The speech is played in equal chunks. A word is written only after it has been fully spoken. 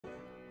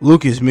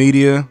Lucas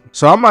Media.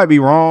 So I might be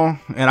wrong,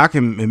 and I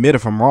can admit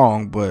if I'm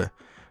wrong, but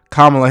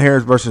Kamala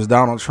Harris versus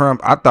Donald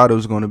Trump, I thought it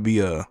was going to be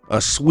a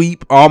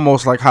sweep,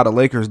 almost like how the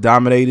Lakers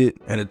dominated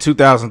in the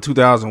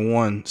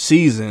 2000-2001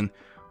 season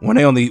when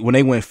they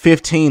went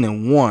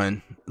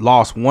 15-1,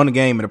 lost one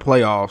game in the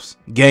playoffs,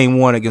 game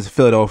one against the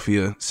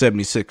Philadelphia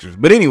 76ers.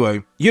 But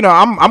anyway,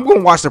 I'm going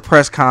to watch the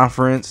press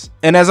conference,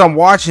 and as I'm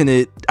watching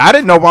it, I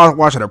didn't know if I was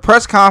watching a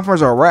press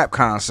conference or a rap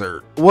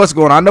concert. What's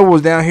going on? I know it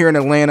was down here in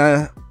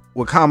Atlanta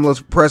with Kamala's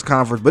press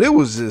conference, but it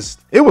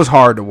was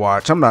hard to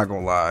watch. I'm not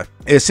gonna lie.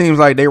 It seems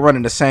like they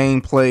running the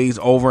same plays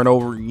over and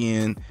over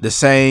again, the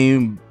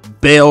same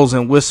bells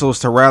and whistles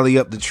to rally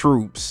up the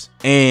troops.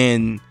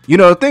 And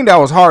the thing that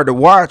was hard to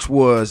watch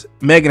was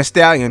Megan Thee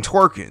Stallion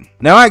twerking.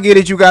 Now I get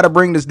it, you got to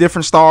bring this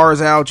different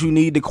stars out, you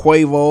need the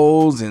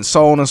Quavos and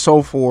so on and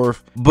so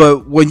forth,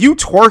 but when you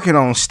twerking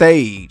on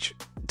stage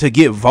to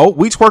get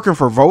we twerking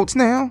for votes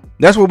now.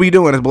 That's what we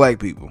doing as black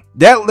people.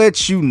 That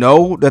lets you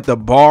know that the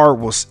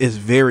bar is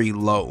very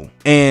low.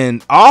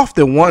 And I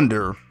often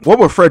wonder, what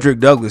would Frederick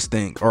Douglass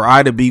think, or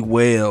Ida B.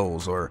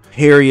 Wells, or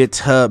Harriet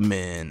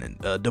Tubman,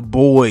 and Du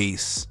Bois,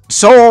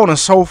 so on and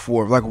so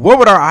forth. Like, what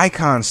would our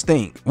icons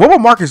think? What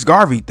would Marcus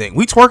Garvey think?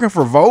 We twerking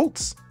for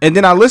votes? And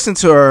then I listen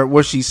to her,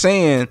 what she's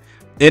saying,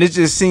 and it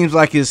just seems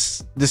like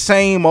it's the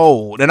same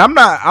old. And I'm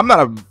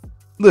not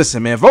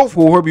listen, man, vote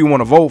for whoever you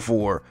want to vote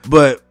for,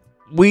 but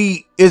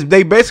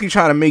they basically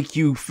trying to make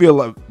you feel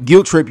like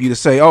guilt trip you to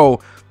say,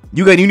 oh,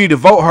 you need to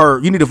vote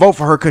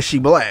for her because she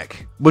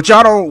black. But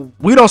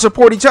we don't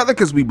support each other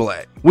because we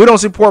black. We don't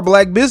support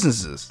black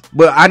businesses,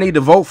 but I need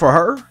to vote for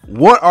her.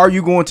 What are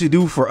you going to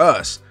do for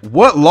us?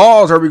 What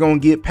laws are we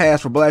going to get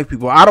passed for black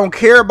people? I don't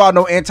care about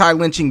no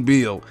anti-lynching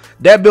bill.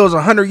 That bill's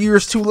 100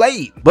 years too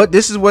late, but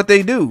this is what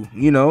they do.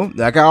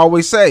 Like I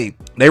always say,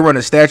 they run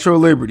a Statue of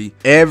Liberty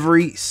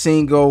every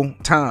single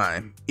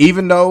time,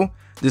 even though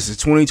this is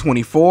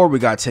 2024. We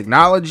got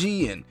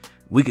technology and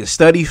we can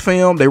study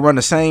film. They run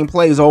the same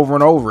plays over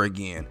and over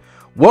again.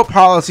 What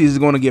policies is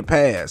going to get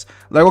passed?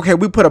 Like, okay,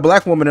 we put a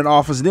black woman in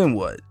office, then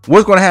what?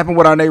 What's going to happen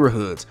with our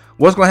neighborhoods?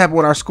 What's going to happen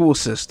with our school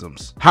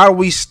systems? How do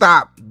we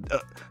stop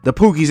the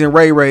Pookies and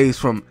Ray Rays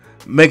from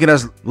making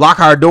us lock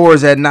our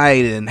doors at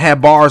night and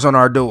have bars on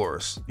our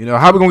doors? How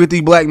are we going to get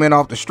these black men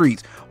off the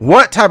streets?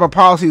 What type of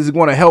policies is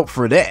going to help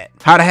for that?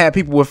 How to have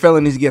people with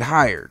felonies get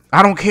hired?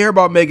 I don't care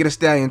about Megan Thee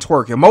Stallion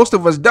twerking. Most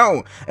of us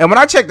don't. And when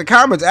I checked the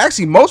comments,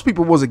 actually, most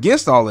people was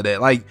against all of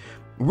that. Like,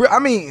 I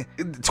mean,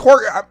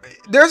 twerk.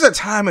 There's a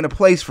time and a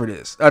place for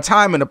this. A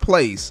time and a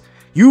place.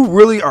 You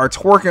really are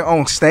twerking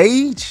on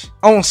stage?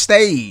 On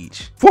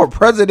stage for a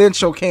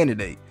presidential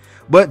candidate.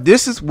 But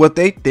this is what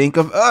they think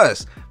of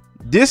us.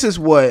 This is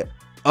what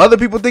other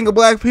people think of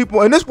black people,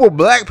 and this is what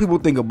black people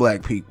think of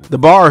black people. The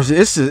bars,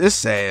 it's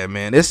sad,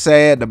 man. It's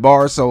sad. The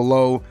bar is so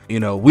low.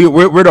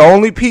 We're the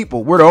only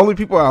people. We're the only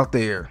people out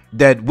there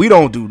that we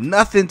don't do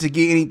nothing to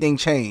get anything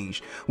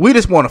changed. We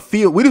just want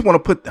to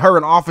put her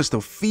in office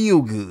to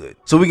feel good,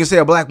 so we can say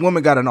a black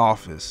woman got an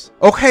office.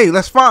 Okay,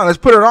 that's fine. Let's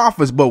put her in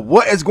office. But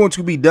what is going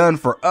to be done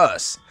for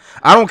us?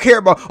 I don't care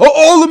about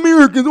all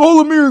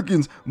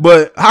Americans.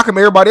 But how come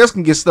everybody else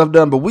can get stuff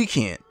done, but we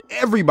can't?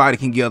 Everybody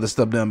can get other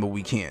stuff done, but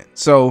we can't.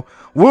 So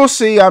we'll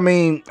see. I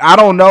mean, I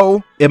don't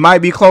know. It might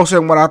be closer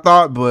than what I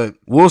thought, but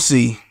we'll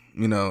see.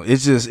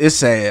 It's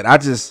sad.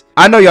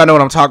 I know y'all know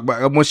what I'm talking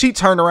about. When she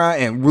turned around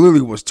and really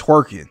was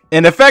twerking,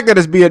 and the fact that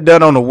it's being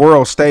done on the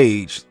world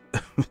stage,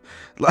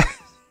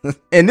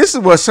 and this is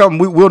what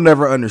something we'll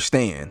never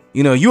understand.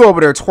 You over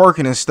there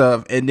twerking and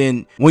stuff, and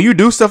then when you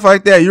do stuff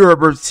like that,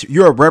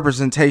 you're a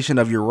representation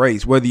of your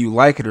race, whether you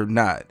like it or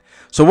not.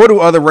 So what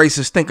do other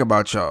races think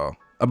about y'all?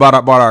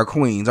 About our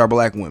queens, our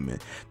black women?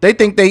 They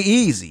think they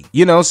easy.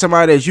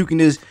 Somebody that you can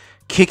just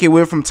kick it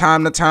with from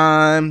time to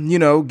time,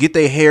 get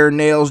their hair,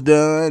 nails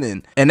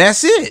done, and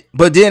that's it.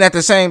 But then at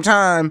the same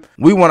time,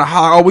 we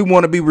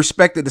want to be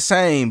respected the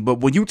same.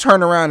 But when you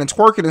turn around and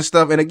twerking and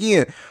stuff, and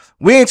again,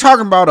 we ain't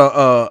talking about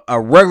a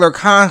regular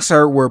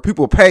concert where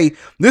people pay.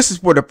 This is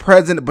for the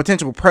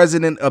potential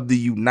president of the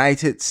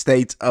United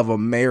States of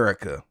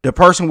America, the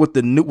person with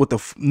the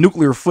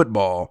nuclear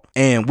football,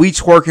 and we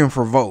twerking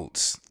for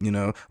votes.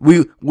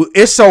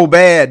 It's so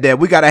bad that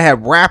we got to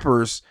have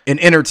rappers and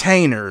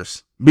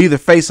entertainers be the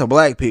face of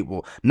black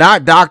people,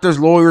 not doctors,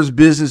 lawyers,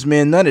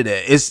 businessmen, none of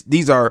that.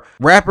 These are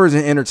rappers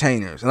and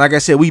entertainers. And like I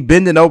said, we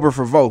bending over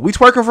for votes. We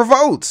twerking for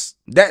votes.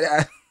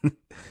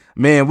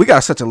 Man, we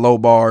got such a low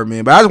bar,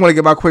 man. But I just want to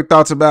get my quick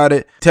thoughts about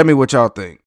it. Tell me what y'all think.